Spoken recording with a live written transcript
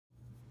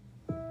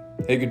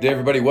Hey, good day,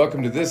 everybody.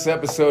 Welcome to this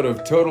episode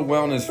of Total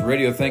Wellness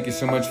Radio. Thank you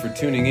so much for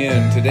tuning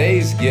in.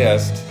 Today's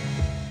guest,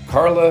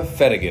 Carla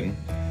Fettigan.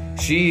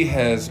 She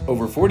has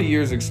over 40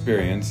 years'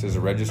 experience as a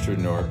registered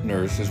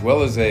nurse, as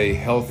well as a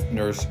health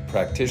nurse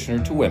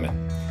practitioner to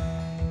women.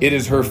 It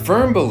is her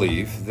firm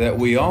belief that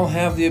we all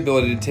have the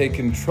ability to take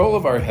control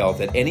of our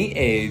health at any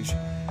age,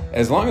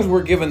 as long as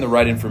we're given the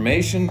right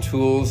information,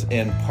 tools,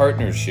 and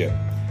partnership.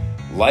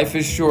 Life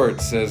is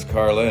short, says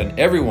Carla, and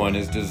everyone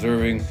is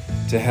deserving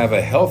to have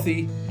a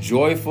healthy,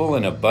 joyful,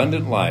 and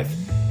abundant life.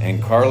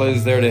 And Carla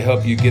is there to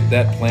help you get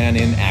that plan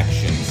in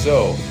action.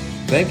 So,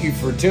 thank you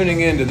for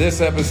tuning in to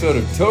this episode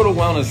of Total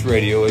Wellness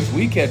Radio as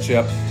we catch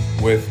up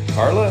with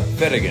Carla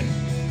Fettigan.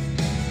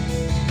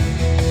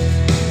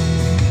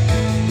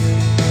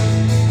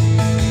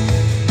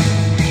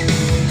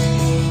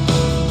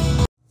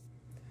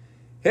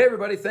 Hey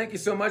everybody, thank you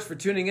so much for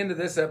tuning into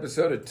this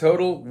episode of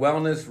Total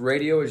Wellness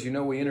Radio. As you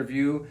know, we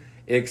interview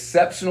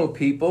exceptional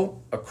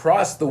people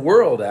across the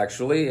world,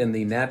 actually, in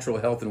the natural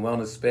health and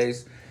wellness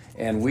space.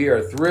 And we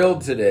are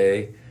thrilled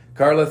today.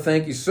 Carla,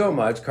 thank you so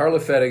much. Carla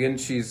Fettigan,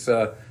 she's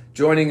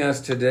joining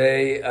us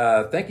today.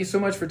 Thank you so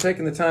much for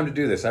taking the time to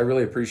do this. I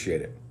really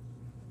appreciate it.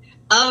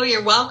 Oh,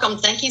 you're welcome.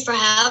 Thank you for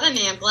having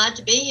me. I'm glad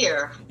to be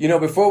here. You know,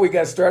 before we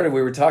got started,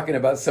 we were talking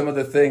about some of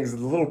the things,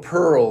 the little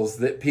pearls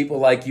that people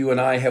like you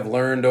and I have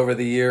learned over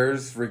the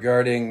years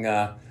regarding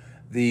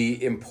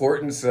the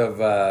importance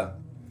of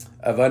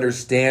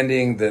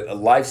understanding that a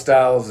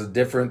lifestyle is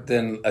different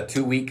than a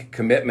 2-week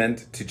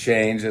commitment to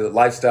change. A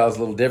lifestyle is a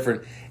little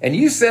different. And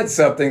you said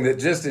something that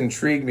just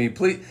intrigued me.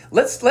 Please,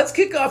 let's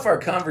kick off our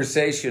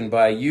conversation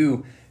by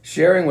you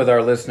sharing with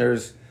our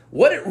listeners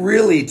what it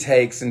really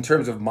takes in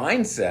terms of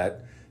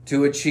mindset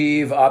to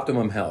achieve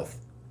optimum health.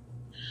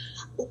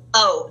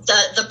 Oh,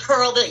 the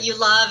pearl that you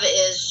love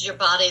is your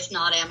body's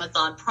not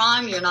Amazon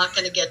Prime. You're not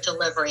going to get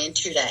delivery in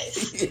 2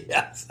 days.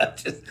 Yes,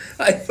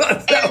 I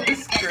thought that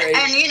was great.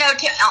 And you know,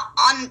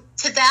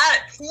 to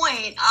that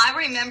point, I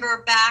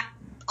remember back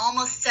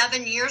almost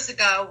 7 years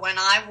ago when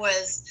I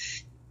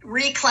was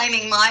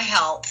reclaiming my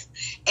health,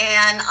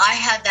 and I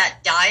had that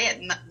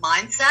diet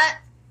mindset,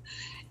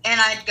 and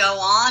I'd go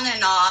on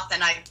and off,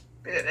 and I'd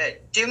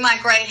do my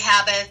great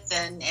habits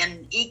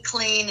and eat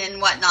clean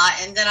and whatnot,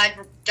 and then I'd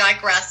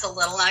digress a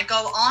little, and I'd go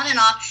on and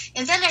off,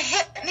 and then it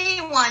hit me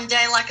one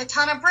day like a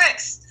ton of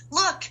bricks.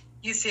 Look,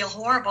 you feel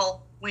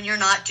horrible when you're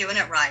not doing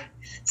it right,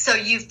 so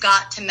you've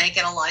got to make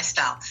it a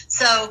lifestyle.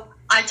 So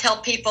I tell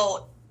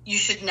people you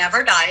should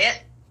never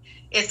diet.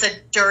 It's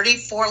a dirty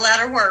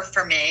 4-letter word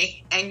for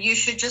me, and you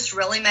should just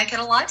really make it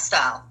a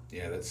lifestyle.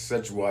 Yeah, that's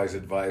such wise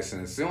advice,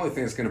 and it's the only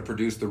thing that's going to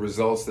produce the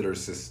results that are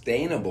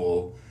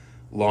sustainable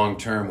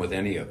long-term with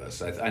any of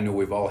us. I know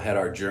we've all had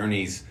our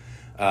journeys,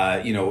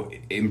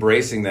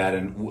 embracing that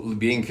and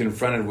being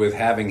confronted with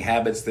having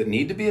habits that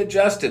need to be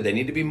adjusted, they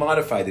need to be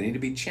modified, they need to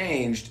be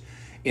changed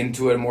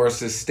into a more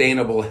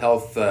sustainable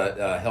health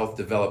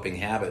developing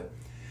habit.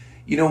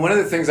 You know, one of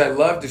the things I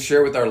love to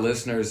share with our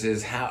listeners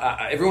is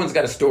how everyone's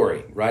got a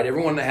story, right?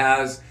 Everyone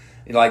has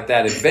like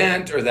that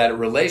event or that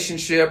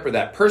relationship or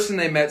that person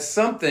they met,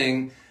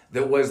 something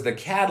that was the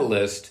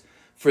catalyst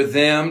for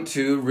them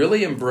to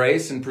really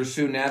embrace and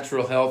pursue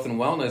natural health and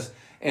wellness.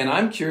 And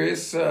I'm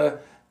curious to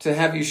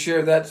have you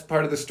share that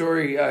part of the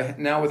story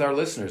now with our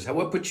listeners.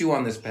 What put you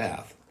on this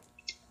path?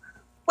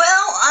 Well,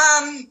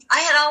 I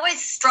had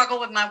always struggled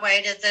with my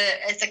weight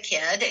as a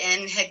kid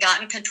and had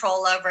gotten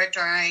control over it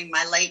during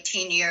my late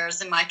teen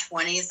years and my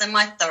 20s and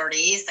my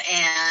 30s,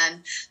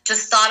 and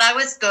just thought I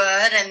was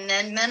good. And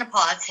then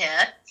menopause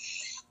hit.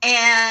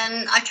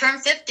 And I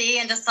turned 50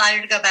 and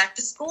decided to go back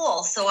to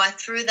school. So I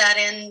threw that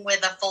in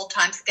with a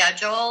full-time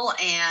schedule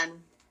and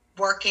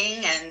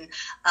working and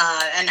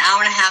an hour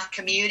and a half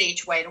commute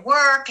each way to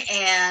work.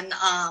 And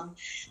I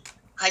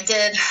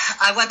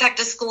went back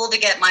to school to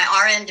get my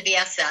RN to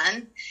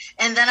BSN.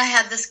 And then I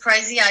had this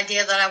crazy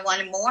idea that I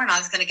wanted more, and I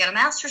was going to get a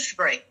master's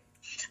degree,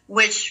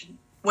 which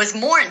was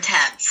more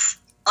intense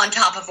on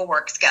top of a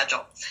work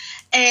schedule.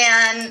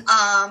 And,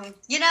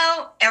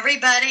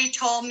 everybody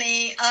told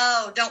me,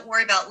 oh, don't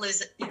worry about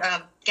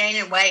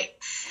gaining weight.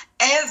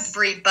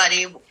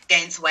 Everybody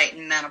gains weight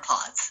in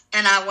menopause.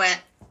 And I went,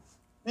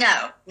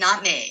 no,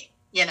 not me.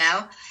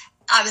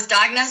 I was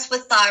diagnosed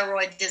with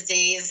thyroid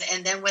disease,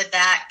 and then with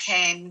that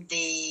came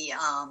the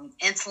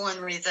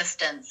insulin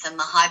resistance and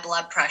the high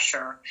blood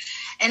pressure.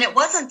 And it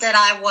wasn't that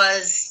I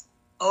was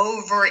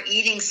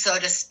overeating, so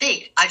to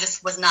speak. I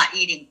just was not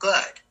eating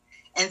good.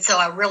 And so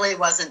I really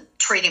wasn't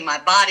treating my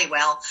body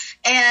well.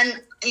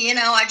 And,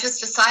 I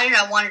just decided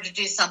I wanted to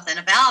do something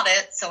about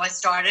it. So I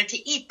started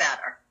to eat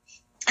better.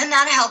 And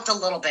that helped a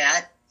little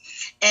bit.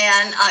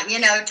 And,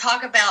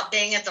 talk about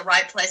being at the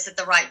right place at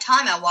the right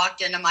time. I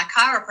walked into my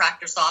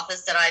chiropractor's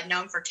office that I'd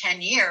known for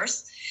 10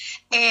 years.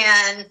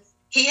 And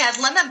he had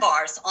lemon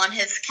bars on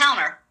his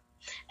counter.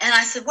 And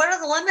I said, what are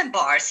the lemon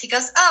bars? He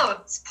goes, oh,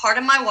 it's part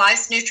of my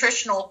wife's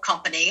nutritional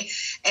company,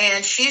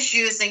 and she's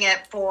using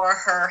it for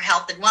her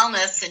health and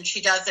wellness, and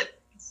she does it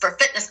for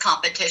fitness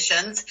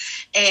competitions,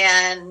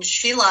 and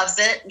she loves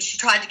it, and she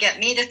tried to get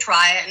me to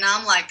try it, and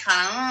I'm like,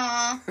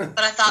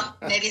 but I thought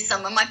maybe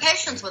some of my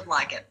patients would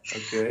like it.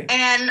 Okay.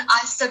 And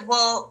I said,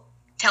 well,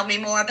 tell me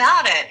more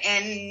about it.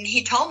 And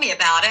he told me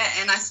about it,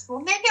 and I said,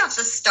 well, maybe I'll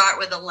just start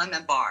with the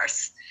lemon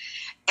bars.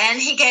 And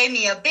he gave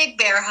me a big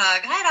bear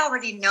hug. I had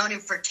already known him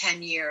for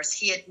 10 years.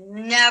 He had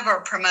never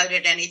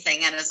promoted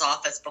anything in his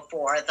office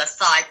before, the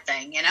side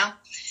thing, you know.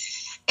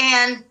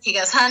 And he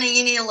goes, honey,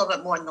 you need a little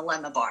bit more than the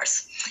lemon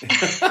bars.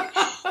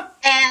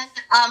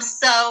 And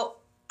so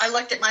I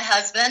looked at my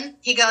husband.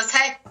 He goes,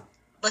 hey,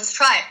 let's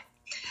try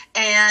it.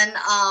 And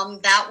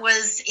that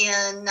was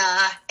in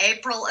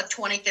April of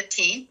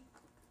 2015.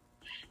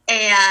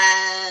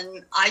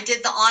 And I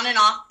did the on and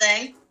off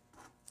thing.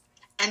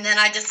 And then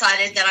I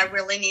decided that I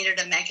really needed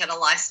to make it a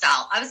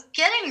lifestyle. I was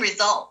getting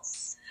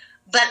results,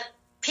 but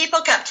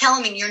people kept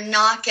telling me you're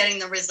not getting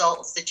the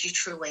results that you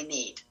truly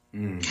need.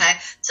 Okay.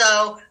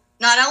 So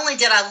not only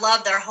did I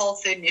love their whole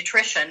food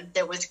nutrition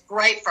that was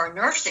great for a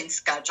nursing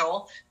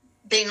schedule,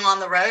 being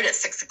on the road at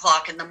 6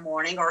 o'clock in the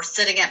morning or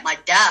sitting at my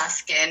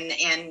desk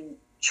and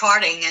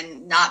charting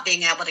and not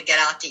being able to get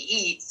out to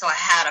eat, so I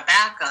had a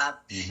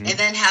backup, and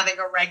then having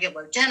a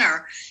regular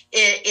dinner,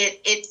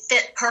 it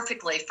fit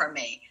perfectly for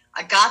me.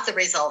 I got the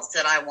results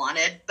that I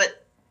wanted,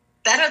 but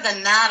better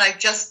than that, I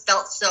just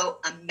felt so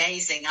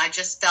amazing. I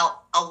just felt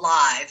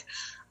alive.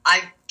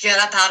 I get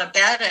up out of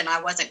bed and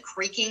I wasn't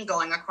creaking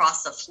going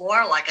across the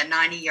floor like a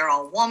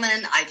 90-year-old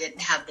woman. I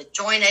didn't have the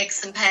joint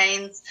aches and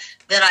pains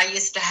that I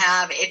used to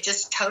have. It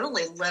just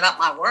totally lit up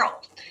my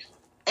world.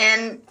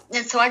 And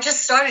so I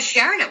just started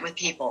sharing it with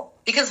people,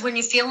 because when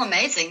you feel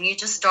amazing, you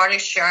just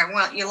started sharing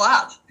what you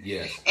love.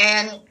 Yes.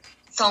 And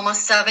it's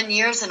almost 7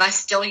 years, and I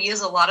still use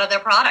a lot of their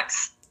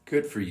products.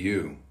 Good for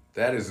you.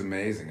 That is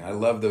amazing. I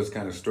love those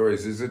kind of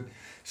stories. Is it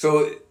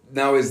so?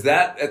 Now, is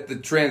that at the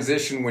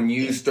transition when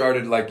you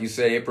started, like you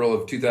say, April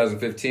of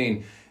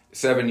 2015,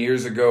 7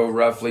 years ago,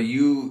 roughly,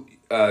 you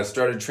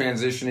started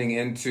transitioning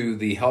into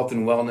the health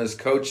and wellness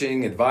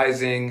coaching,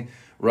 advising,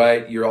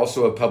 right? You're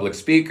also a public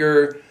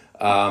speaker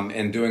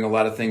and doing a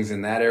lot of things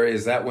in that area.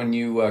 Is that when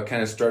you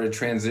kind of started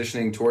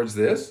transitioning towards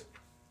this?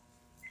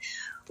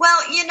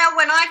 Well, you know,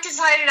 when I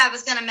decided I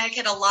was going to make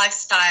it a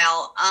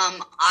lifestyle,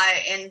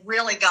 I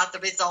really got the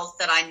results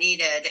that I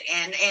needed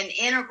and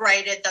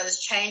integrated those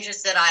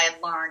changes that I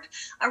had learned,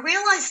 I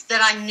realized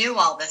that I knew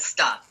all this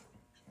stuff.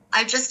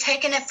 I'd just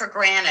taken it for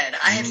granted.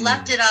 I had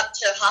left it up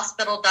to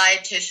hospital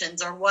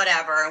dietitians or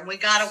whatever, and we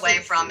got away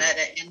from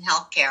it in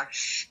healthcare.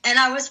 And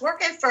I was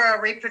working for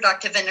a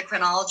reproductive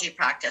endocrinology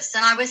practice,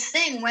 and I was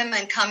seeing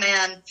women come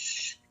in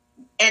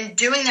and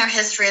doing their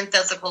history and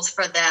physicals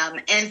for them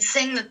and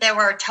seeing that they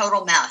were a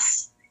total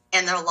mess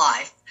in their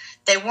life.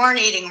 They weren't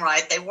eating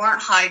right. They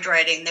weren't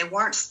hydrating. They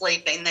weren't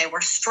sleeping. They were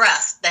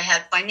stressed. They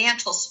had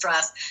financial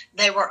stress.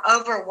 They were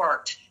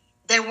overworked.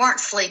 They weren't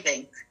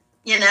sleeping,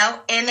 you know,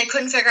 and they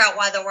couldn't figure out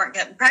why they weren't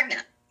getting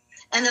pregnant.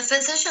 And the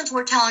physicians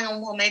were telling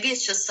them, well, maybe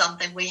it's just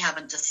something we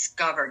haven't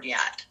discovered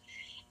yet.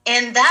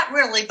 And that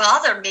really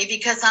bothered me,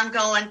 because I'm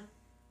going,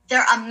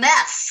 they're a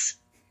mess.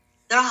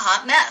 They're a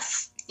hot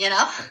mess. You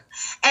know,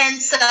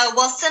 and so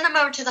we'll send them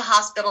over to the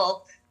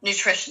hospital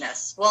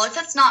nutritionist. Well, if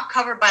it's not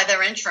covered by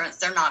their insurance,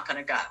 they're not going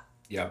to go.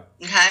 Yeah.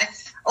 Okay.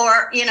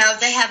 Or, you know, if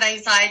they have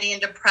anxiety and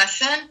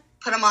depression,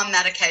 put them on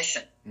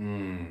medication.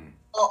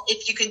 Well,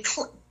 if you can,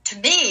 to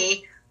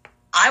me,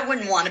 I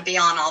wouldn't want to be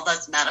on all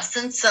those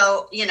medicines.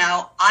 So, you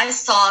know, I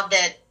saw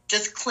that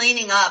just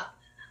cleaning up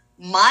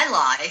my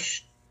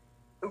life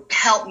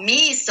helped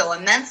me so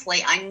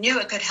immensely. I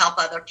knew it could help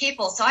other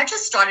people. So I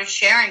just started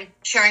sharing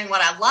what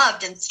I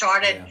loved, and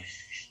started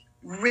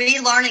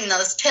relearning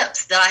those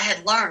tips that I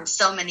had learned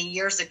so many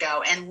years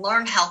ago, and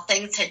learned how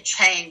things had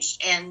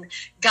changed, and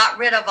got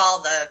rid of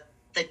all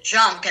the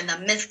junk and the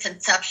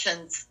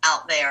misconceptions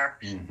out there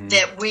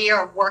that we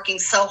are working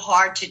so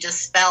hard to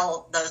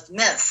dispel those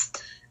myths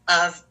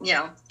of, you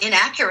know,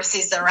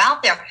 inaccuracies that are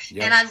out there.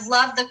 Yep. And I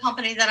love the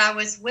company that I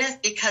was with,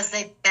 because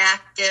they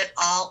backed it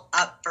all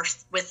up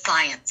with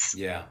science.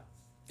 Yeah.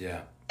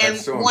 Yeah. And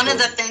so one of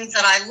the things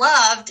that I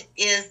loved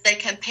is they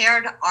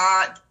compared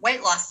our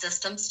weight loss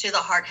systems to the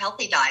Heart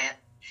Healthy diet.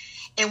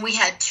 And we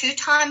had 2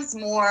 times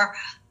more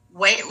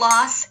weight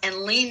loss and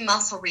lean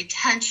muscle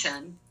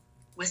retention,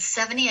 with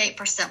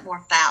 78% more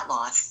fat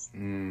loss.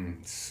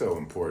 So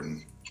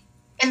important.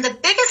 And the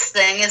biggest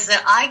thing is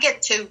that I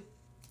get to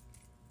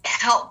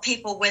help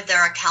people with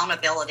their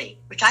accountability,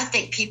 which I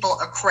think people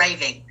are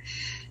craving.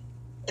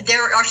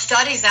 There are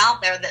studies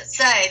out there that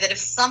say that if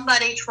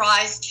somebody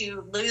tries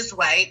to lose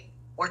weight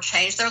or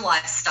change their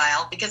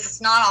lifestyle, because it's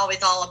not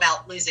always all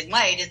about losing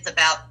weight, it's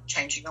about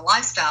changing the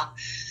lifestyle.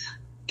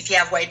 If you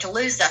have weight to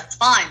lose, that's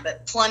fine,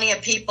 but plenty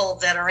of people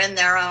that are in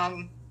their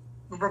own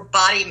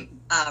body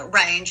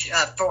range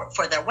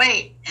for their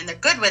weight, and they're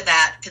good with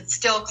that, can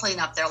still clean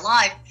up their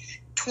life.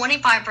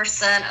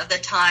 25% of the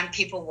time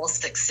people will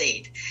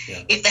succeed.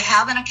 Yeah. If they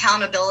have an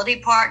accountability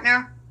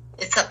partner,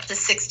 it's up to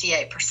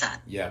 68%.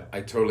 Yeah,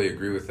 I totally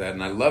agree with that.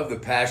 And I love the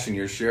passion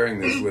you're sharing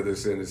this with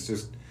us. And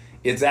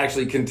it's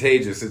actually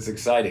contagious. It's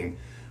exciting.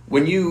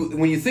 When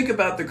you think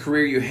about the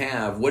career you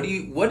have, what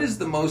is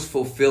the most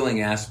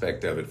fulfilling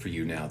aspect of it for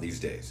you now these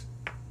days?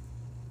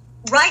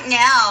 Right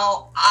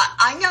now,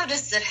 I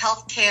noticed that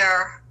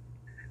healthcare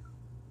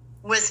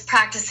was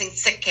practicing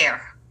sick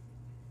care.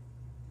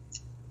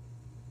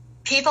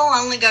 People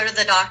only go to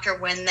the doctor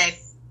when they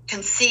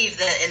conceive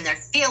that and they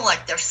feel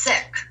like they're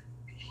sick.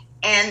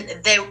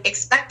 And they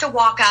expect to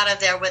walk out of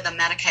there with a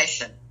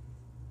medication.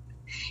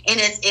 And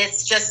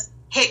it's just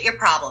hit your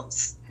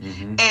problems.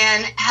 Mm-hmm.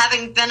 And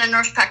having been a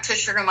nurse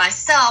practitioner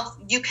myself,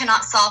 you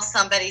cannot solve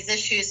somebody's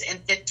issues in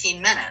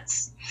 15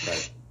 minutes.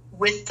 Right.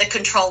 With the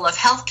control of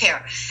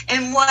healthcare.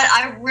 And what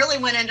I really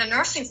went into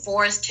nursing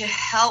for is to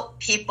help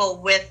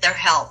people with their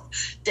health,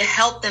 to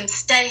help them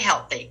stay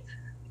healthy,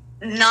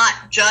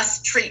 not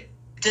just treat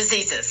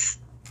diseases.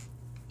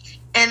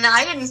 And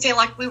I didn't feel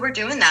like we were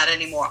doing that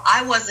anymore.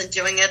 I wasn't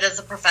doing it as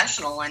a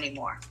professional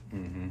anymore.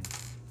 Mm-hmm.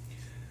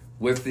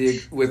 With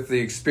the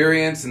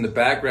experience and the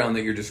background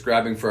that you're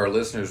describing for our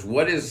listeners,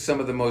 what is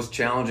some of the most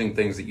challenging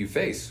things that you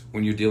face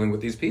when you're dealing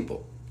with these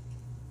people?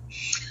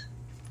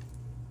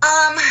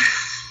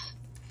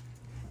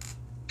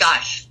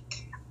 Gosh,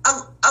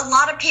 a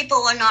lot of people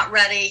are not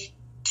ready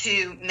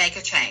to make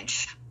a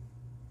change.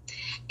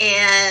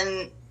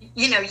 And,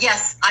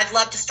 yes, I'd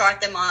love to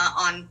start them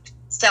on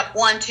step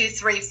 1, 2,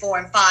 3, 4,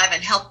 and 5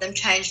 and help them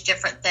change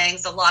different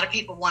things. A lot of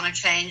people want to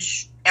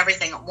change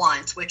everything at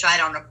once, which I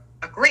don't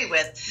agree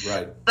with.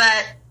 Right.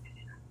 But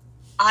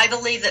I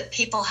believe that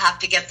people have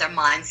to get their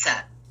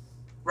mindset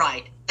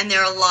right. And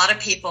there are a lot of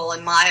people,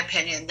 in my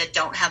opinion, that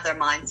don't have their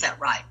mindset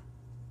right.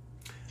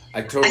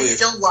 I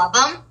still love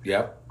them.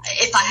 Yep.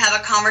 If I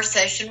have a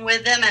conversation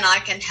with them and I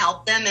can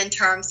help them in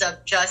terms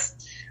of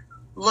just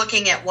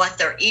looking at what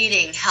they're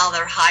eating, how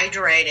they're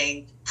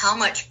hydrating, how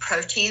much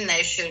protein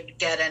they should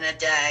get in a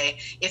day,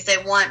 if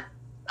they want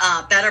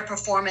better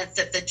performance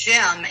at the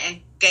gym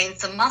and gain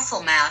some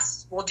muscle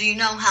mass, well, do you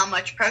know how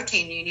much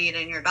protein you need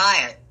in your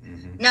diet?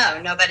 Mm-hmm.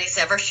 No, nobody's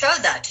ever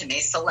showed that to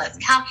me, so let's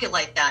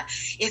calculate that.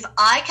 If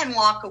I can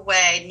walk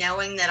away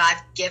knowing that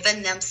I've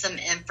given them some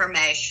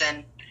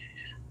information,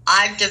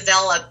 I've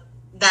developed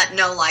that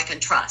know, like,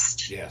 and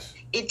trust. Yes.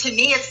 To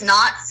me, it's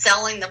not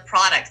selling the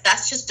product.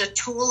 That's just a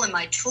tool in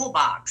my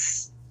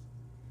toolbox.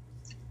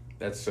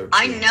 That's so true.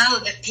 I know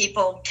that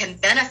people can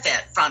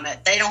benefit from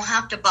it. They don't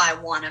have to buy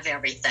one of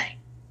everything,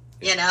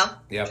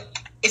 Yep.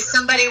 If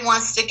somebody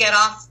wants to get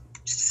off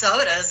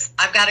sodas,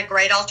 I've got a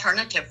great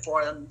alternative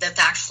for them that's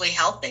actually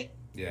healthy.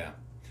 Yeah.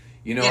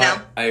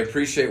 I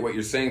appreciate what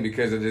you're saying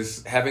because it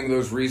is having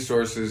those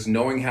resources,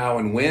 knowing how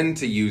and when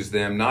to use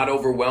them, not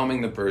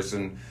overwhelming the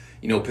person,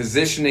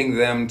 positioning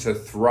them to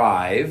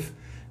thrive,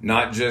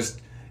 not just,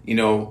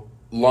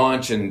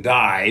 launch and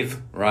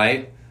dive,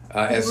 right?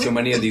 As so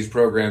many of these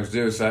programs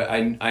do. So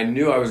I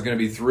knew I was going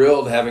to be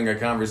thrilled having a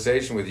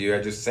conversation with you.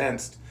 I just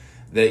sensed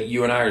that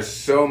you and I are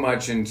so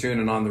much in tune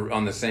and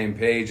on the same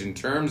page in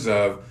terms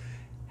of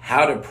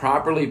how to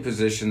properly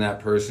position that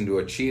person to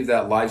achieve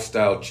that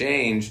lifestyle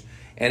change.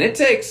 And it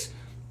takes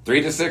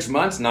 3 to 6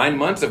 months, 9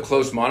 months of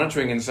close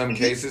monitoring in some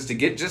cases to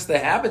get just the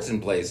habits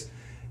in place.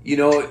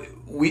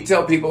 We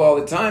tell people all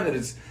the time that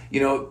it's,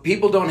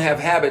 people don't have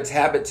habits,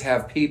 habits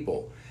have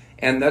people.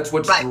 And that's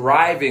what's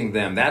driving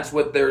them. That's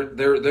what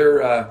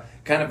they're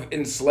kind of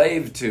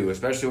enslaved to,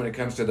 especially when it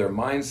comes to their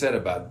mindset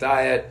about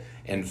diet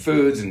and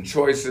foods and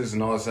choices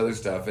and all this other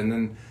stuff. And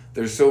then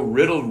they're so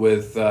riddled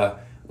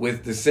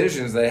with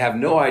decisions they have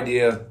no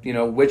idea,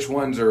 which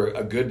ones are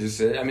a good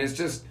decision. I mean, it's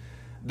just,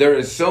 there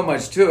is so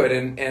much to it.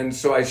 And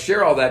so I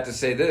share all that to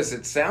say this.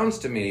 It sounds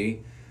to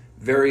me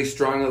very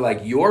strongly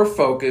like your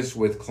focus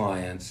with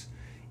clients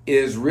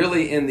is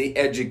really in the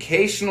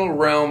educational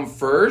realm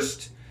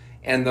first.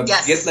 And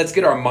let's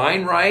get our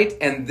mind right.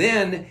 And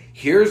then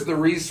here's the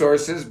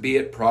resources, be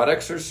it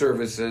products or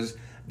services,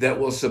 that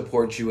will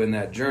support you in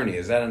that journey.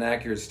 Is that an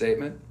accurate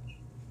statement?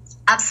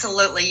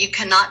 Absolutely. You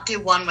cannot do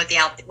one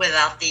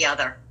without the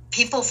other.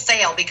 People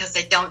fail because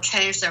they don't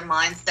change their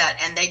mindset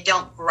and they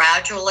don't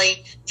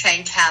gradually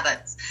change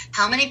habits.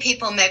 How many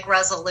people make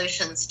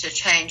resolutions to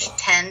change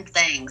 10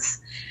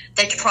 things?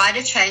 They try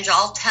to change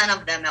all 10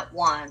 of them at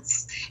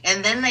once,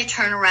 and then they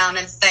turn around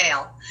and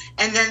fail,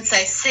 and then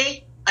say,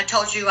 see, I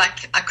told you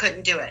I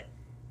couldn't do it.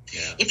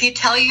 Yeah. If you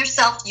tell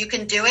yourself you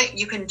can do it,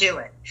 you can do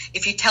it.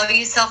 If you tell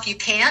yourself you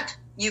can't,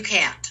 you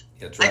can't.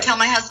 That's right. I tell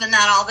my husband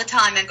that all the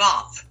time in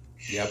golf.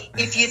 Yep.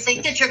 If you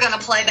think that you're going to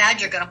play bad,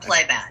 you're going to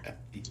play bad.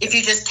 Yes. If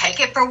you just take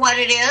it for what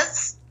it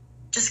is,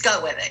 just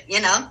go with it,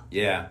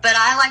 Yeah. But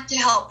I like to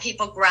help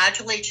people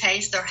gradually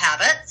change their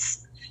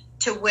habits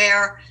to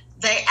where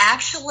they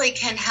actually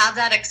can have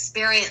that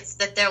experience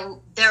that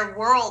their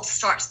world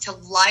starts to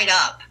light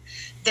up,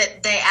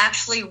 that they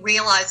actually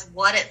realize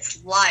what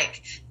it's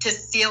like to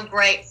feel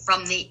great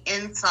from the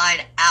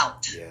inside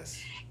out.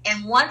 Yes.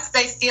 And once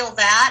they feel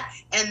that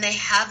and they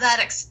have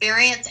that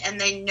experience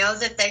and they know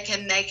that they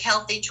can make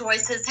healthy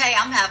choices, hey,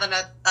 I'm having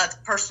a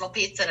personal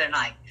pizza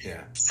tonight.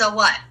 Yeah. So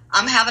what?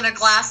 I'm having a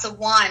glass of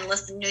wine,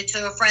 listening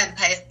to a friend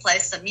play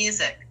some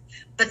music.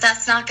 But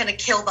that's not going to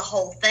kill the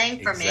whole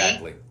thing for me.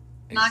 Exactly.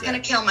 Not going to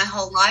kill my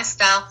whole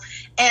lifestyle.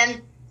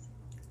 And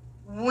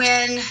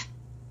when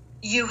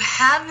you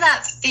have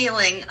that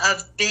feeling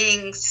of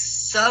being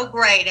so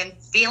great and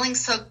feeling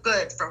so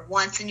good for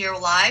once in your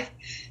life,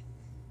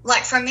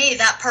 like for me,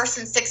 that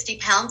person 60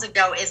 pounds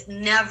ago is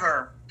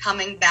never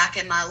coming back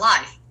in my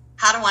life.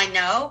 How do I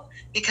know?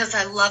 Because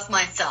I love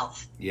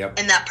myself. Yep.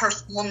 And that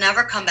person will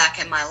never come back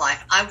in my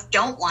life. I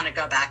don't want to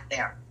go back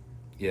there.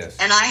 Yes.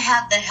 And I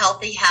have the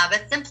healthy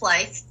habits in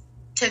place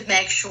to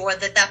make sure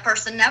that that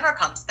person never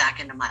comes back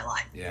into my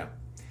life. Yeah.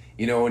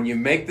 You know, when you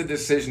make the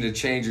decision to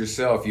change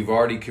yourself, you've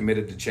already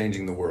committed to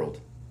changing the world.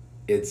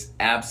 It's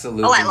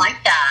absolutely... Oh, I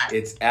like that.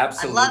 It's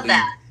absolutely... I love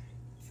that.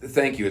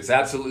 Thank you. It's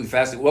absolutely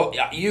fascinating. Well,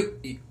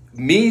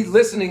 me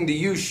listening to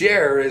you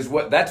share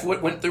that's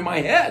what went through my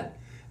head.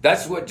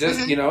 That's what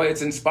just,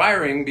 it's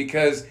inspiring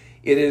because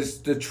it is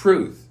the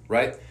truth,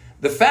 right?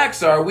 The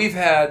facts are we've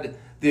had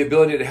the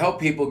ability to help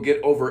people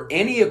get over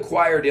any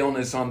acquired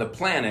illness on the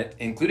planet,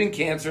 including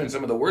cancer and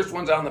some of the worst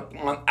ones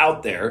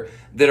out there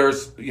that are,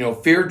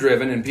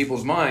 fear-driven in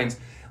people's minds.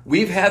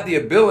 We've had the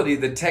ability,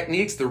 the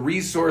techniques, the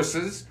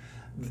resources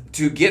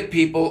to get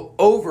people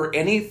over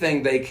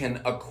anything they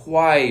can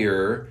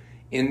acquire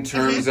in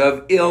terms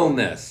of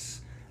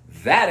illness.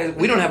 That is,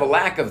 we don't have a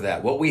lack of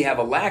that. What we have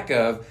a lack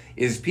of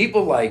is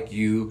people like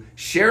you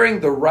sharing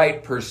the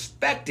right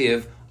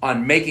perspective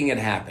on making it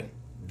happen.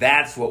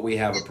 That's what we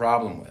have a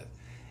problem with.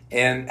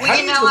 And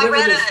well, I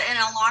read an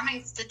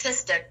alarming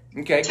statistic.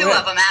 Okay, two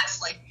of them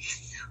actually.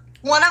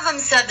 One of them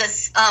said that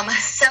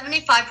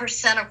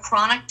 75% of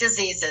chronic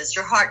diseases,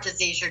 your heart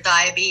disease, your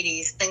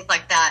diabetes, things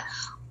like that,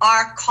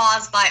 are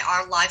caused by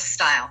our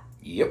lifestyle.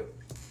 Yep.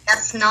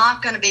 That's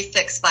not going to be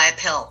fixed by a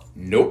pill.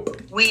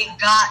 Nope. We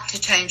got to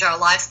change our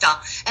lifestyle.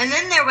 And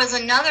then there was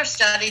another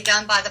study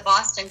done by the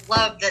Boston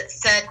Globe that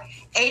said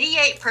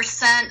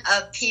 88%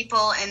 of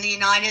people in the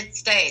United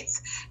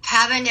States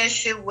have an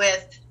issue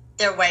with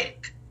their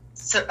weight,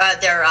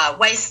 their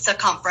waist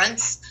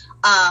circumference,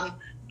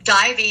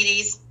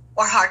 diabetes,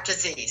 or heart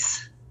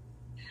disease.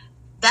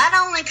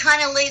 That only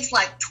kind of leaves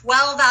like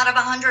 12 out of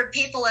 100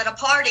 people at a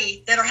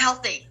party that are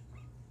healthy.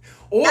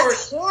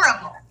 That's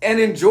horrible. And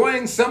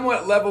enjoying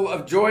somewhat level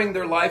of enjoying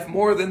their life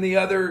more than the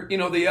other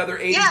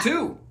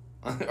 82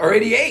 or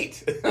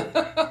 88.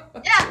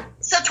 Yeah.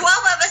 So 12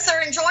 of us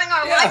are enjoying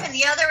our life and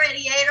the other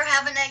 88 are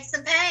having aches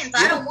and pains.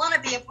 I don't want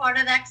to be a part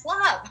of that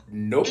club.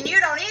 Nope. And you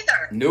don't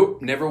either.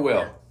 Nope, never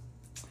will.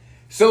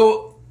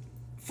 So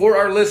for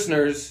our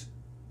listeners,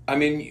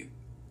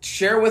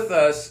 share with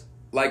us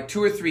like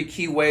 2 or 3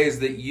 key ways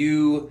that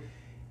you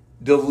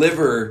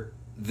deliver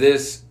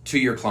this to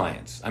your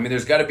clients.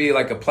 There's got to be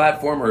like a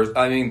platform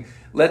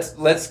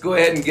let's go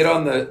ahead and get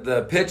on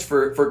the pitch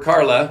for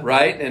Carla,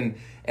 right?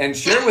 And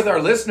share with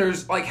our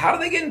listeners, like, how do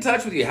they get in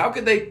touch with you? How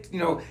could they,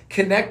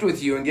 connect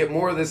with you and get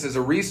more of this as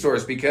a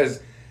resource?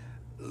 Because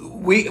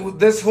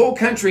this whole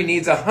country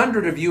needs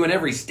 100 of you in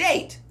every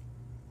state.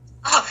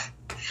 Oh,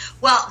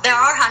 well, there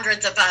are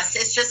hundreds of us.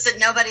 It's just that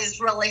nobody's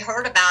really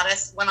heard about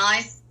us. When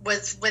I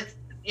was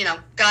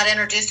got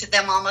introduced to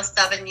them almost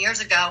 7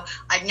 years ago,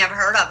 I'd never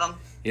heard of them.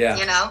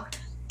 Yeah.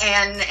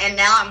 And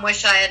now I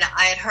wish I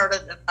had heard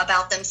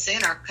about them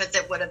sooner, because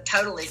it would have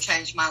totally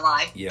changed my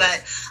life.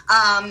 Yes.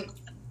 But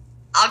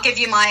I'll give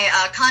you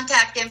my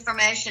contact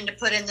information to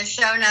put in the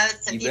show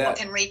notes, and people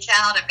can reach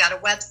out. I've got a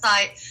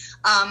website.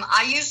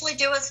 I usually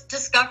do a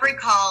discovery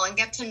call and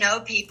get to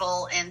know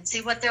people and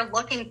see what they're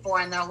looking for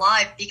in their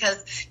life,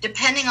 because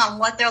depending on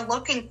what they're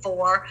looking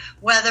for,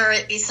 whether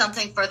it be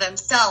something for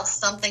themselves,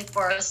 something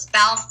for a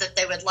spouse that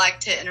they would like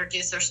to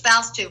introduce their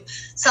spouse to,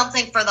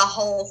 something for the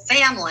whole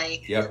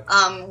family,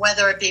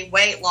 whether it be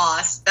weight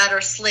loss,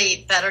 better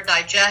sleep, better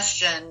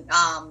digestion,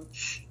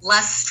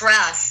 less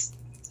stress.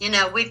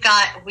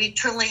 We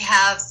truly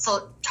have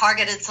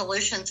targeted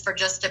solutions for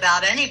just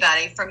about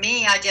anybody. For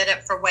me, I did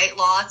it for weight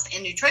loss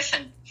and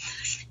nutrition.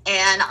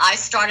 And I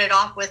started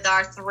off with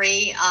our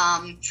 3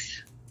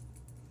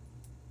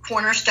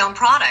 cornerstone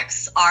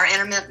products, our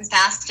intermittent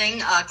fasting,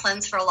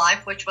 Cleanse for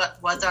Life, which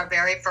was our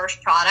very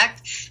first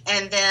product.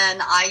 And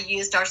then I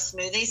used our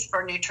smoothies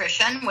for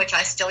nutrition, which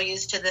I still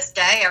use to this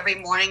day. Every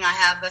morning I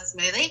have a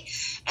smoothie.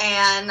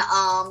 And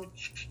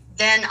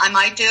then I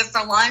might do it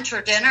for lunch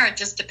or dinner. It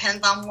just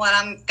depends on what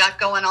I've got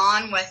going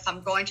on. If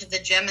I'm going to the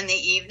gym in the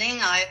evening,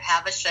 I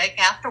have a shake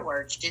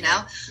afterwards,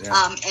 Yeah.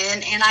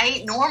 And I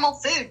eat normal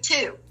food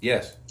too.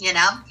 Yes.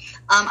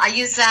 I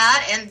use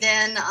that, and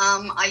then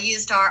I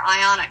used our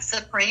Ionic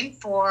Supreme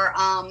for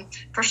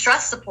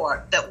stress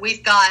support. But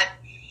we've got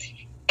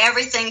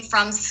everything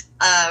from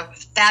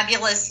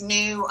fabulous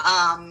new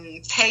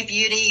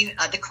K-Beauty.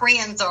 The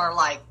Koreans are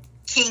like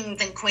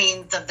kings and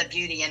queens of the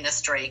beauty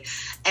industry,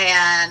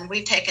 and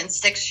we've taken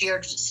 6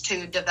 years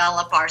to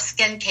develop our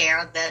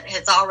skincare that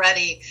has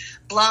already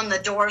blown the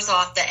doors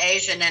off the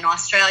Asian and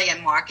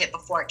Australian market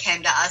before it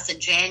came to us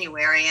in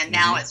January, and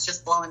now it's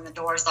just blowing the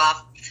doors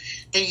off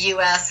the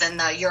U.S. and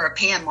the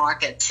European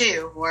market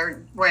too.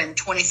 We're in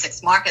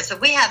 26 markets, so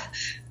we have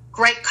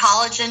great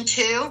collagen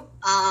too.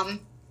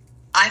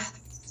 I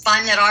find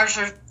find that ours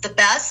are the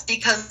best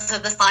because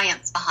of the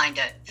science behind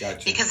it.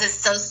 Gotcha. Because it's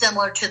so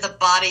similar to the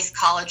body's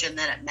collagen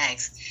that it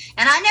makes.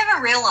 And I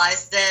never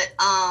realized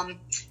that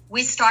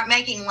we start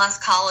making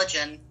less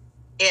collagen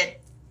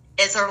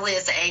as early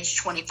as age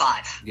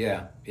 25.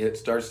 Yeah, it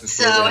starts to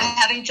slow So down.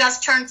 having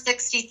just turned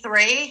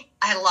 63,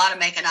 I had a lot of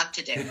making up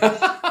to do.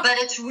 But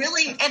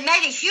it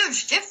made a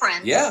huge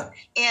difference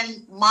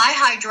in my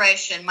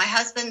hydration. My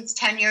husband's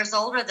 10 years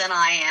older than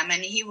I am,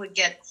 and he would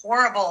get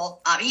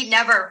horrible, he'd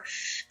never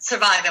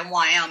survive in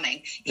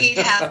Wyoming. He'd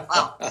have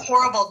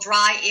horrible,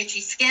 dry,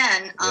 itchy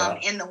skin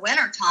in the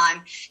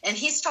wintertime. And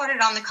he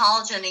started on the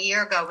collagen a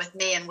year ago with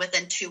me, and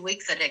within 2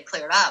 weeks it had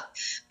cleared up.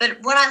 But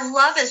what I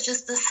love is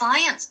just the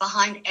science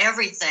behind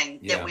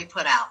everything that we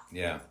put out.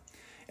 Yeah.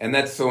 And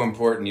that's so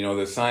important,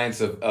 the science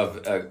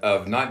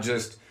of not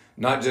just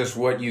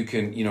what you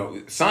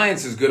can,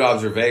 science is good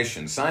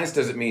observation. Science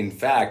doesn't mean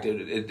fact.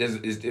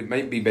 It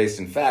may be based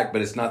in fact,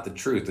 but it's not the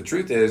truth. The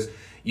truth is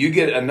you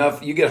get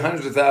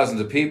hundreds of thousands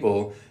of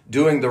people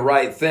doing the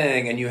right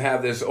thing, and you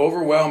have this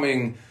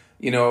overwhelming,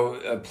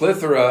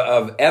 plethora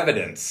of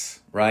evidence,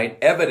 right?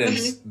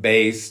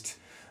 Evidence-based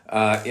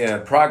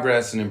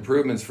progress and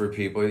improvements for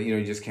people.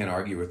 You just can't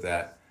argue with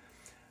that.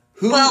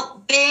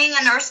 Well, being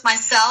a nurse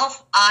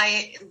myself,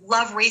 I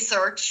love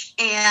research,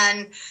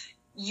 and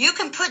you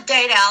can put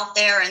data out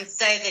there and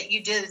say that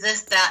you do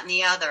this, that, and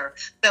the other.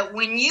 But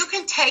when you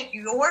can take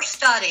your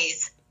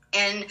studies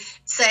and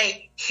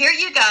say, here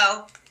you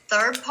go,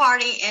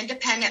 third-party,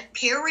 independent,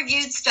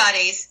 peer-reviewed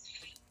studies,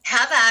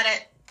 have at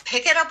it,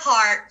 pick it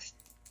apart,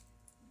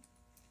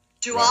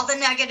 do all the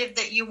negative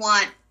that you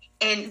want,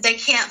 and they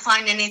can't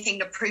find anything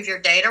to prove your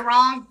data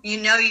wrong,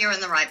 you're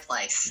in the right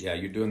place. Yeah,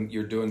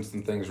 you're doing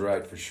some things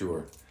right for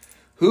sure.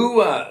 Who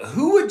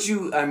would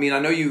you? I mean, I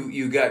know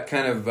you got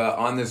kind of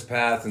on this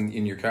path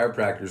in your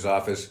chiropractor's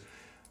office.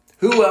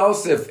 Who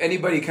else, if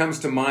anybody comes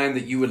to mind,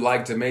 that you would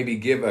like to maybe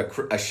give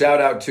a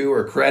shout out to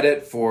or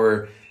credit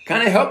for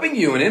kind of helping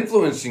you and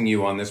influencing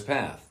you on this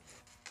path?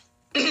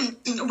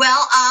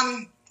 Well,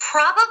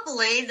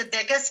 probably the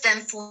biggest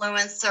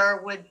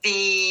influencer would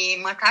be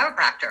my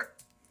chiropractor,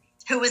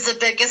 who was the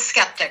biggest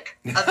skeptic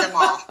of them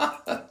all.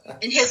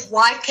 And his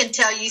wife can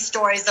tell you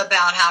stories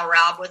about how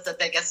Rob was the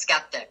biggest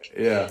skeptic.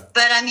 Yeah.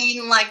 But I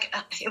mean,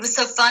 it was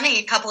so funny.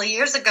 A couple of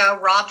years ago,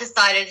 Rob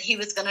decided he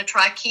was going to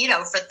try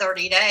keto for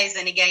 30 days,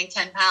 and he gained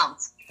 10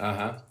 pounds.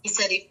 Uh-huh. He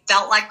said he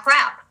felt like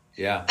crap.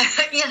 Yeah. And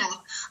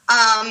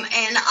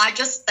I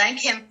just thank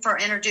him for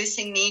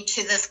introducing me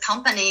to this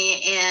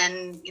company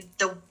and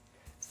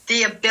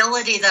the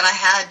ability that I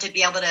had to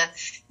be able to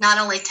not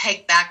only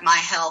take back my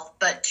health,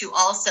 but to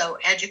also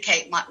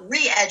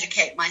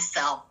re-educate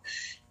myself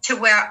to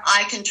where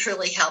I can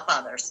truly help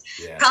others.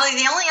 Yeah. Probably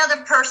the only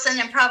other person,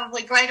 and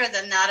probably greater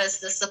than that, is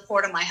the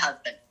support of my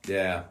husband.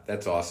 Yeah,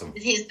 that's awesome.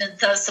 He's been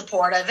so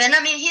supportive. And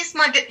I mean,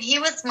 he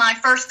was my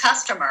first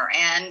customer.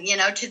 And,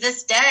 to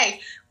this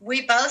day,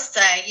 we both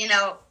say,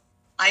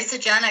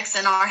 Isagenix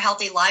and our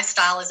healthy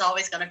lifestyle is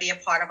always going to be a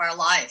part of our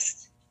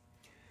lives.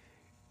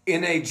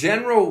 In a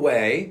general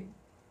way,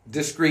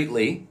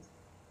 discreetly,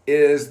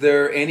 is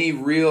there any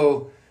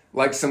real,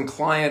 some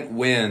client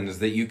wins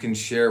that you can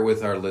share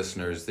with our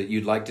listeners that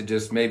you'd like to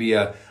just maybe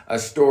a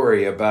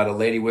story about a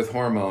lady with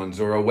hormones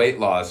or a weight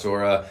loss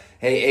or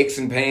aches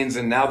and pains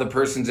and now the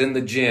person's in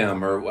the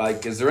gym, or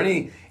is there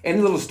any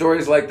little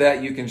stories like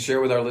that you can share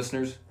with our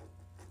listeners?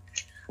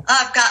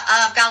 I've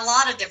got a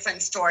lot of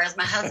different stories.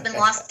 My husband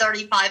lost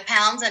 35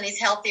 pounds and he's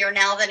healthier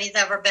now than he's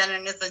ever been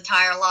in his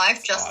entire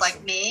life, just awesome.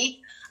 Like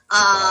me.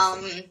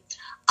 Awesome.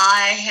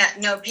 I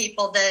know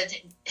people that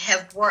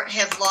have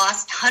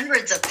lost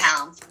hundreds of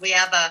pounds. We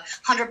have a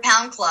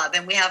 100-pound club,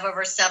 and we have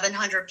over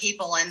 700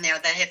 people in there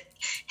that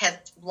have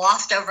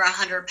lost over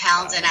 100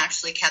 pounds and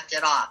actually kept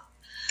it off.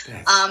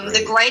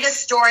 The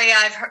greatest story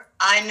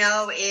I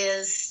know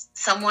is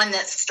someone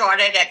that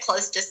started at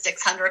close to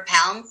 600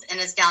 pounds and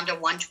is down to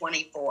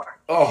 124.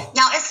 Oh.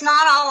 Now, it's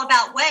not all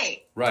about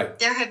weight. Right.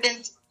 There have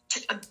been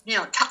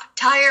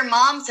tired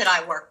moms that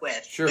I work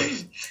with. Sure.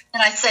 And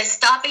I say,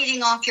 stop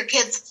eating off your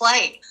kid's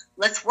plate.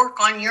 Let's work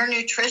on your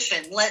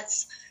nutrition.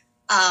 Let's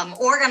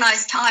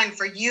organize time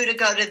for you to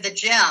go to the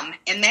gym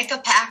and make a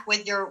pact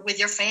with your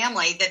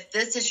family that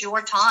this is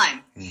your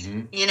time,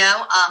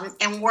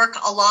 and work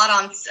a lot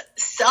on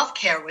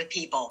self-care with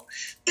people.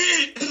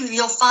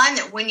 You'll find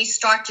that when you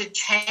start to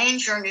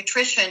change your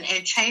nutrition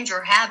and change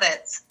your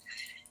habits,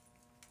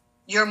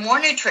 you're more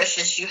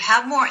nutritious, you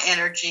have more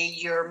energy,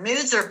 your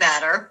moods are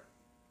better,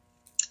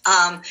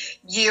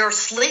 you're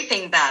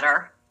sleeping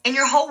better, and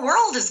your whole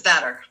world is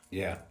better.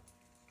 Yeah.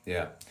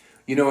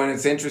 And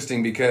it's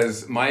interesting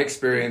because my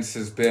experience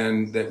has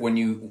been that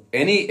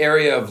any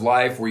area of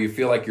life where you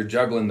feel like you're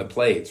juggling the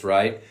plates,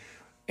 right?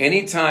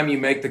 Anytime you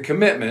make the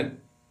commitment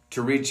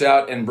to reach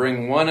out and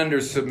bring one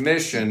under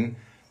submission,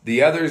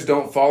 the others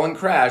don't fall and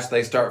crash,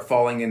 they start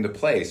falling into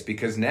place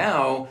because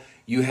now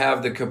you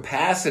have the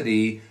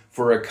capacity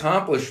for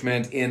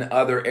accomplishment in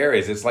other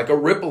areas. It's like a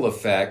ripple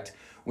effect.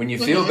 When you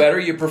feel better,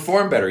 you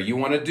perform better. You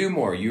want to do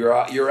more.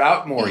 You're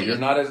out more. You're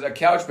not a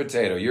couch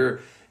potato.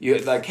 You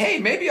like, hey,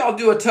 maybe I'll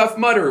do a Tough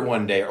Mudder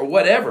one day or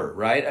whatever,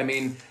 right? I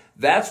mean,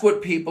 that's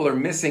what people are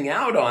missing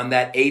out on,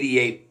 that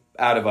 88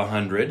 out of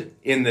 100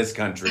 in this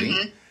country,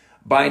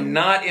 by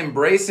not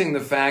embracing the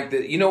fact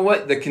that, you know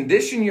what, the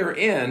condition you're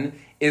in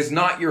is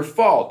not your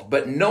fault,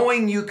 but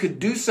knowing you could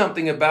do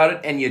something about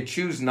it and you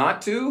choose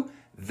not to,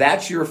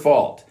 that's your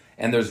fault.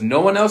 And there's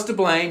no one else to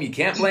blame. You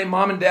can't blame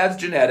mom and dad's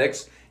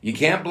genetics. You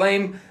can't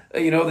blame,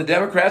 the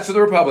Democrats or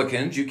the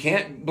Republicans. You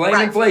can't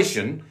blame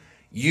inflation.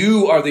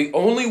 You are the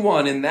only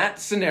one in that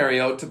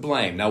scenario to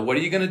blame. Now, what are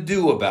you going to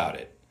do about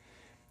it?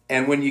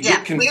 And when you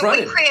get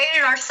confronted... We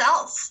created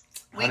ourselves.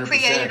 100%, we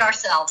created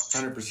ourselves.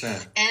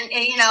 100%. And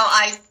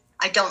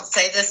I don't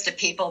say this to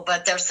people,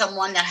 but there's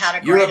someone that had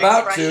a great You're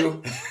about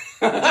expression. to.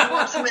 He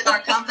works with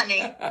our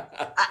company.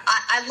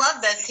 I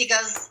love this. He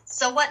goes,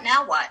 so what,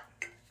 now what?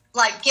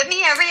 Like, give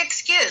me every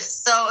excuse.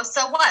 So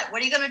what? What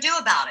are you going to do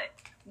about it?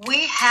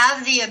 We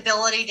have the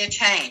ability to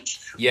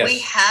change. Yes. We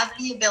have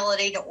the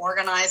ability to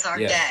organize our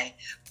day.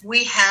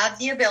 We have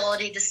the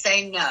ability to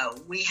say no.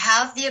 We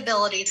have the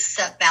ability to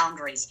set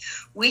boundaries.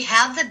 We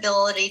have the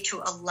ability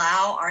to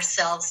allow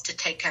ourselves to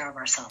take care of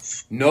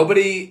ourselves.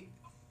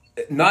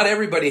 Not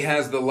everybody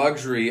has the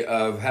luxury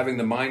of having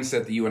the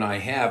mindset that you and I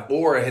have,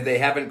 or they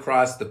haven't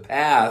crossed the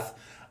path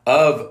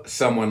of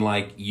someone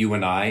like you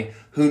and I,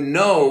 who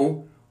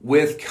know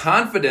with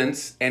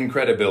confidence and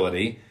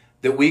credibility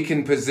that we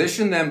can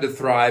position them to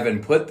thrive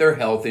and put their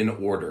health in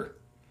order.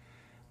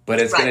 But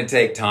it's going to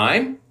take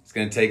time. It's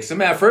going to take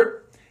some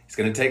effort. It's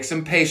going to take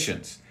some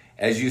patience.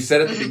 As you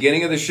said at the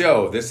beginning of the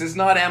show, this is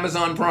not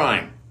Amazon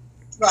Prime.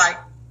 Right.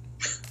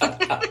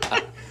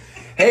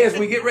 Hey, as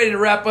we get ready to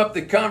wrap up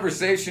the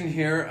conversation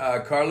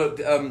here, Carla,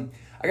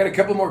 I got a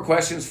couple more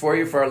questions for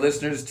you for our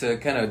listeners to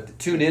kind of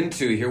tune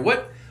into here.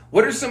 What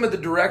are some of the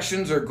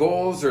directions or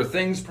goals or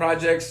things,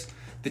 projects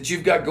that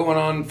you've got going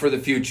on for the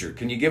future?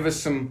 Can you give us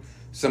some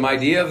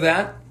idea of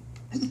that?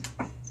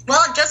 Well,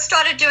 I just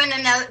started doing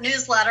a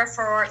newsletter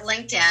for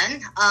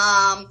LinkedIn.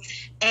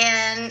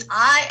 And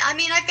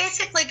I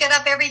basically get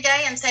up every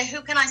day and say,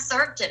 who can I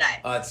serve today?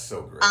 Oh, that's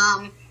so great.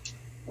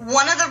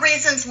 One of the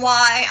reasons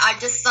why I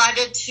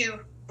decided to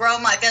grow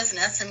my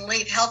business and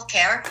leave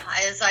healthcare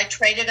is I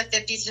traded a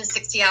 50 to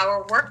 60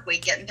 hour work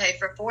week getting paid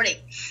for 40.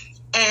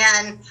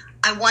 And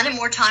I wanted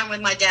more time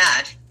with my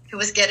dad, who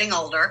was getting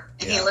older,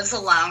 and he lives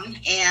alone,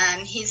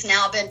 and he's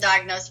now been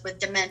diagnosed with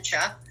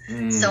dementia.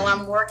 So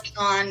I'm working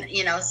on,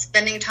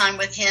 spending time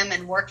with him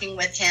and working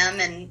with him,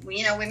 and,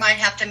 we might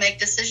have to make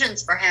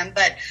decisions for him,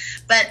 but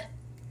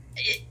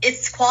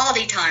it's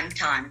quality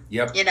time.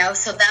 Yep.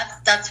 So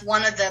that's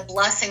one of the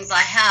blessings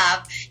I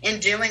have in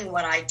doing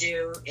what I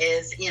do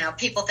is,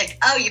 people think,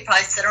 oh, you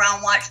probably sit around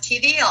and watch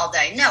TV all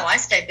day. No, I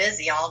stay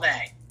busy all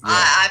day. Yeah.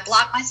 I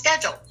block my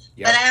schedule.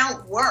 Yep. But I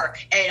don't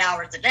work 8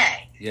 hours a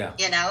day. Yeah.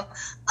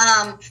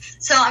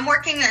 So I'm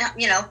working,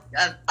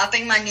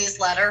 upping my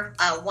newsletter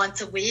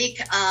once a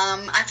week.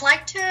 I'd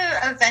like to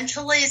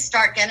eventually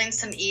start getting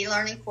some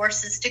e-learning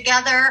courses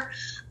together,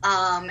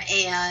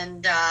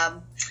 and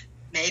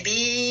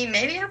maybe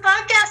a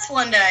podcast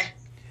one day.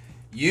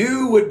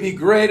 You would be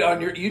great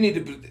on you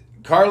need to,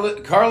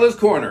 Carla's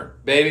Corner,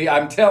 baby.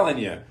 I'm telling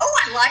you. Oh,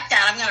 I like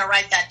that. I'm going to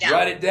write that down.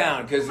 Write it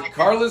down, because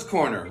Carla's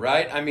Corner,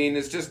 right? I mean,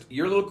 it's just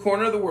your little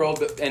corner of the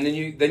world, and then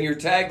your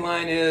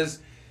tagline is,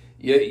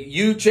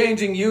 you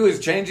changing you is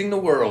changing the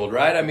world,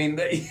 right? I mean,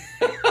 yeah.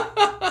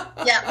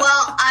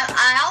 Well,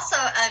 I also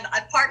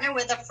I partner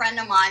with a friend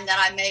of mine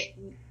that I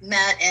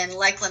met in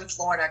Lakeland,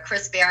 Florida,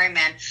 Chris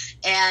Berryman,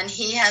 and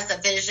he has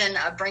a vision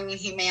of bringing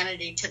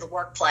humanity to the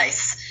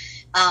workplace.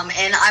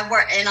 And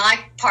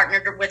I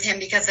partnered with him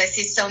because I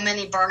see so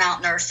many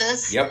burnout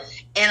nurses. Yep.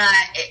 And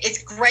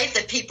it's great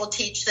that people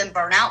teach them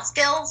burnout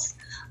skills,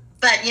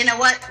 but you know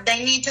what?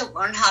 They need to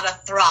learn how to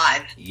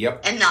thrive.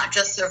 Yep. And not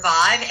just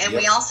survive. And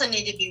we also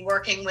need to be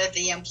working with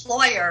the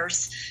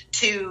employers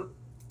to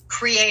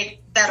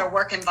create better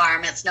work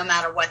environments, no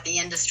matter what the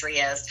industry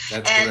is.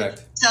 That's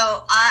correct.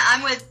 So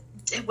I'm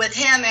with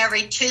him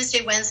every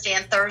Tuesday, Wednesday,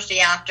 and Thursday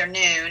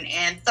afternoon.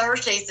 And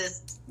Thursdays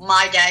is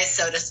my day,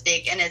 so to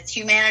speak, and it's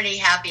Humanity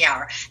Happy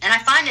Hour. And I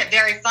find it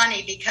very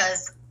funny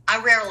because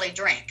I rarely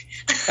drink.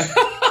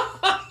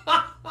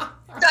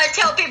 So I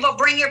tell people,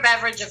 bring your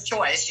beverage of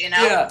choice,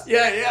 Yeah.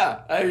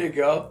 There you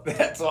go.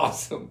 That's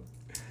awesome.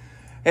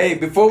 Hey,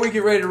 before we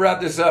get ready to wrap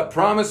this up,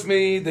 promise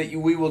me that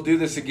we will do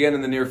this again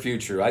in the near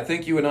future. I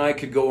think you and I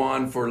could go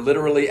on for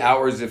literally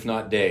hours, if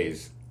not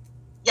days.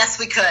 Yes,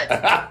 we could.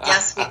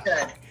 Yes, we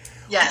could.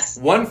 Yes.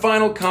 One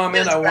final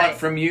comment I want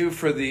from you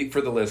for the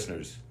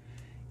listeners.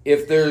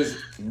 If there's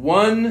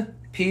one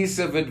piece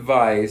of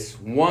advice,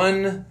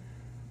 one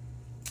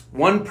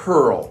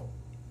pearl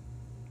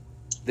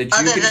that you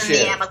could share. Other than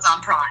the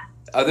Amazon Prime.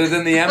 Other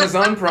than the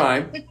Amazon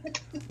Prime,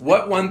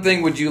 what one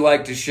thing would you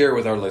like to share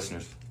with our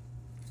listeners?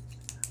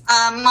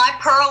 My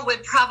pearl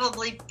would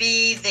probably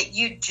be that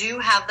you do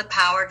have the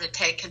power to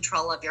take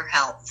control of your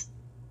health.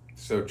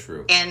 So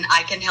true. And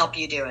I can help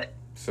you do it.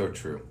 So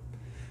true.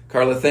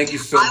 Carla, thank you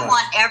so much. I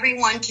want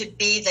everyone to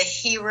be the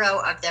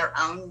hero of their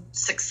own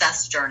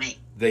success journey.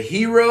 The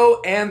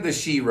hero and the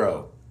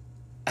shero.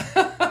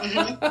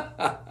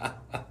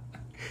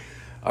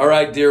 All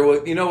right, dear.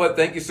 Well, you know what?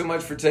 Thank you so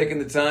much for taking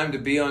the time to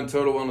be on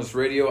Total Wellness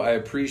Radio. I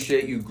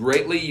appreciate you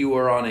greatly. You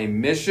are on a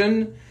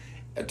mission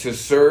to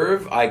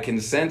serve. I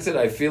can sense it.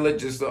 I feel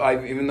it.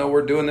 Even though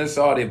we're doing this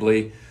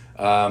audibly,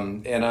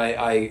 and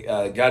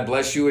I God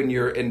bless you in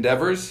your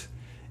endeavors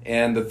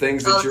and the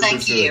things that you're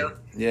pursuing. You.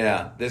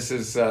 Yeah, this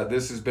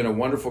has been a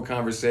wonderful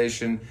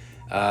conversation.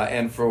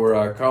 And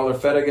for Carla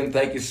Fettigan,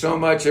 thank you so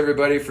much,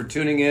 everybody, for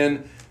tuning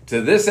in to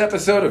this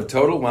episode of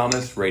Total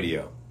Wellness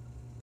Radio.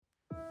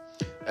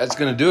 That's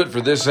going to do it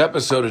for this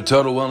episode of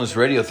Total Wellness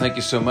Radio. Thank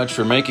you so much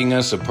for making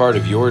us a part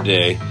of your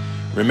day.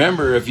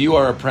 Remember, if you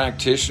are a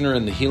practitioner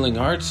in the healing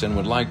arts and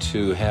would like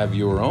to have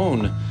your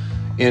own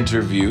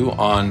interview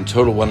on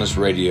Total Wellness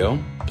Radio,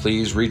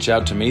 please reach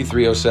out to me,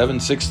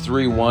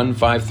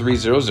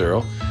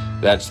 307-631-5300.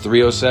 That's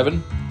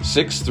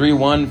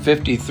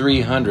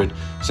 307-631-5300.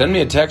 Send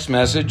me a text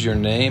message, your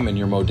name and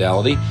your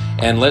modality,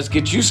 and let's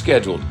get you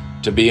scheduled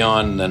to be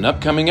on an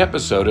upcoming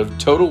episode of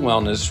Total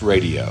Wellness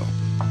Radio.